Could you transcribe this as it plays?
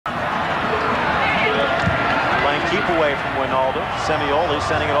keep away from Wijnaldum. Semioli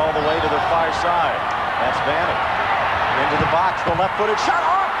sending it all the way to the far side. That's Vanning. Into the box, the left-footed shot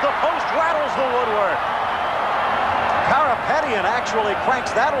off the post, rattles the woodwork. Karapetyan actually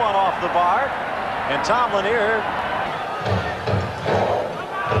cranks that one off the bar. And Tom Lanier.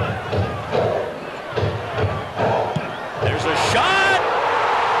 There's a shot,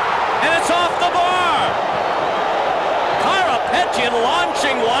 and it's off the bar. Karapetyan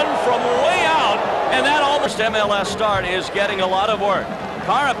launching one from way out, and that almost MLS start is getting a lot of work.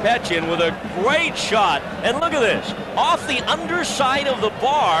 Karapetyan with a great shot, and look at this, off the underside of the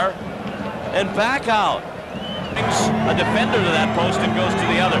bar and back out. A defender to that post and goes to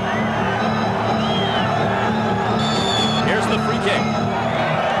the other. Here's the free kick.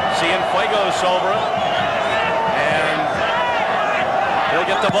 Cienfuegos over it, and he'll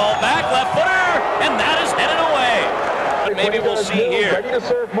get the ball back, left footer, and that is headed away. Maybe we'll see here.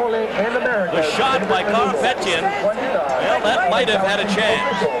 The shot by Karapetyan, well, that might have had a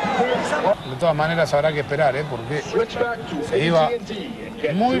chance. De todas maneras habrá que esperar, porque se iba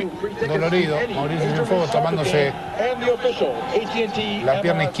muy dolorido Mauricio Cienfuegos tomándose la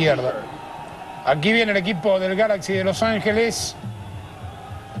pierna izquierda. Aquí viene el equipo del Galaxy de Los Ángeles.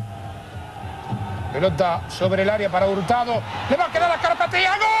 Pelota sobre el área para Hurtado. Le va a quedar a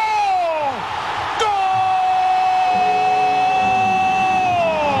Karapetyan. ¡Gol!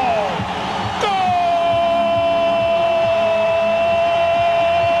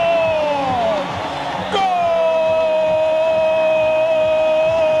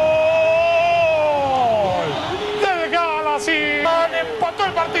 Empató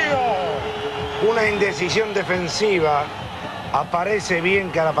el partido. Una indecisión defensiva. Aparece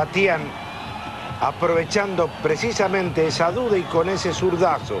bien Karapetyan, aprovechando precisamente esa duda y con ese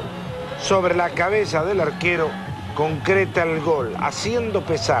zurdazo sobre la cabeza del arquero concreta el gol, haciendo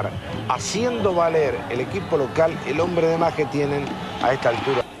pesar, haciendo valer el equipo local el hombre de más que tienen a esta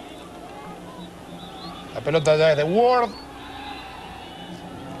altura. La pelota ya es de Ward.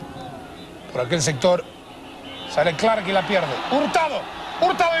 Por aquel sector sale Clark y la pierde. Hurtado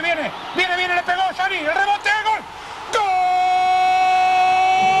y viene, le pegó Johnny, el rebote, gol.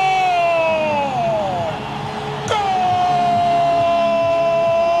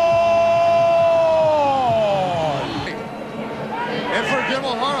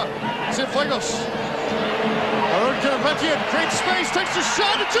 Cienfuegos. Harut Karapetyan creates space, takes a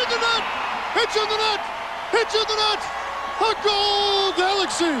shot, it's in the net! It's in the net! It's in the net! A goal,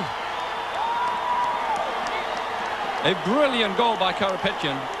 Galaxy! A brilliant goal by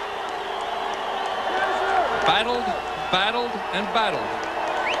Karapetyan. Battled, battled, and battled.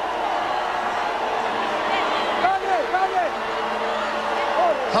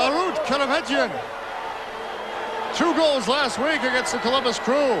 Harut Karapetyan. 2 goals last week against the Columbus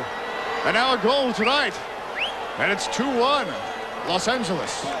Crew. And now a goal tonight. And it's 2-1, Los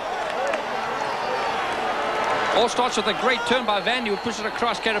Angeles. All starts with a great turn by Van, who pushes it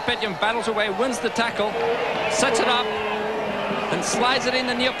across. Karapetyan battles away, wins the tackle, sets it up, and slides it in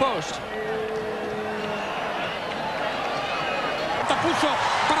the near post. Tapuso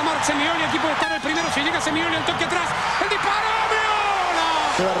para Marc Semioli, equipo de estar el primero, si llega Semioli, el toque atrás, el disparo,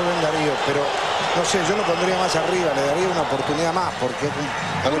 ¡Viola! Se va Rubén Darío, pero no sé, yo lo pondría más arriba, le daría una oportunidad más, porque...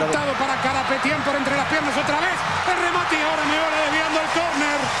 Hurtado para Karapetyan por entre las piernas otra vez, el remate y ahora Meola desviando el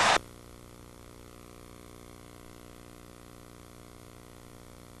córner.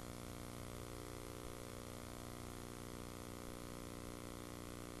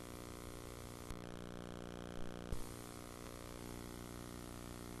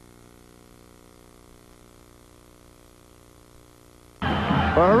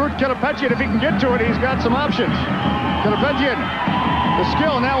 Harut Karapetyan, if he can get to it, he's got some options. Karapetyan, the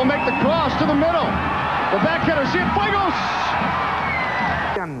skill now will make the cross to the middle. The backheader, Cienfuegos.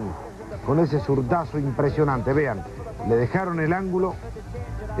 Con ese zurdazo impresionante, vean, le dejaron el ángulo,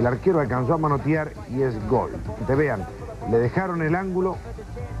 el arquero alcanzó a manotear y es gol. Te vean, le dejaron el ángulo,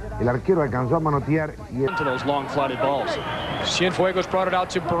 el arquero alcanzó a manotear y es... To those long flighted balls. Cienfuegos brought it out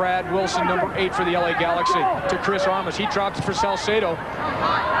to Brad Wilson, number 8 for the LA Galaxy, to Chris Armas. He drops it for Salcedo.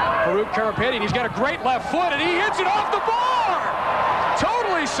 Harut Karapetyan, he's got a great left foot, and he hits it off the bar!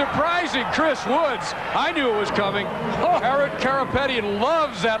 Totally surprising Chris Woods. I knew it was coming. Harut Karapetyan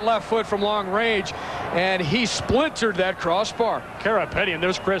loves that left foot from long range, and he splintered that crossbar. Karapetyan,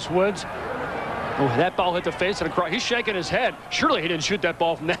 there's Chris Woods. Oh, that ball hit the face of the cross. He's shaking his head. Surely he didn't shoot that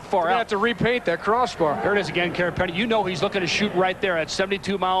ball from that far out. Have to repaint that crossbar. There it is again, Karapetyan. You know he's looking to shoot right there at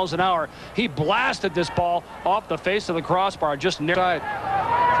 72 miles an hour. He blasted this ball off the face of the crossbar. Just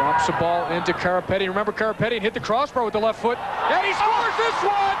drops the ball into Karapetyan. Remember, Karapetyan hit the crossbar with the left foot, and he scores this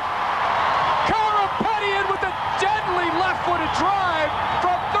one. Karapetyan with the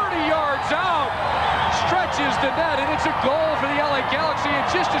the net, and it's a goal for the LA Galaxy. And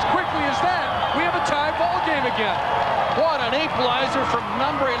just as quickly as that, we have a tie ball game again. What an equalizer from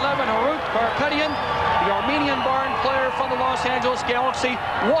number 11, Harut Karapetyan, the Armenian-born player from the Los Angeles Galaxy.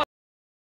 What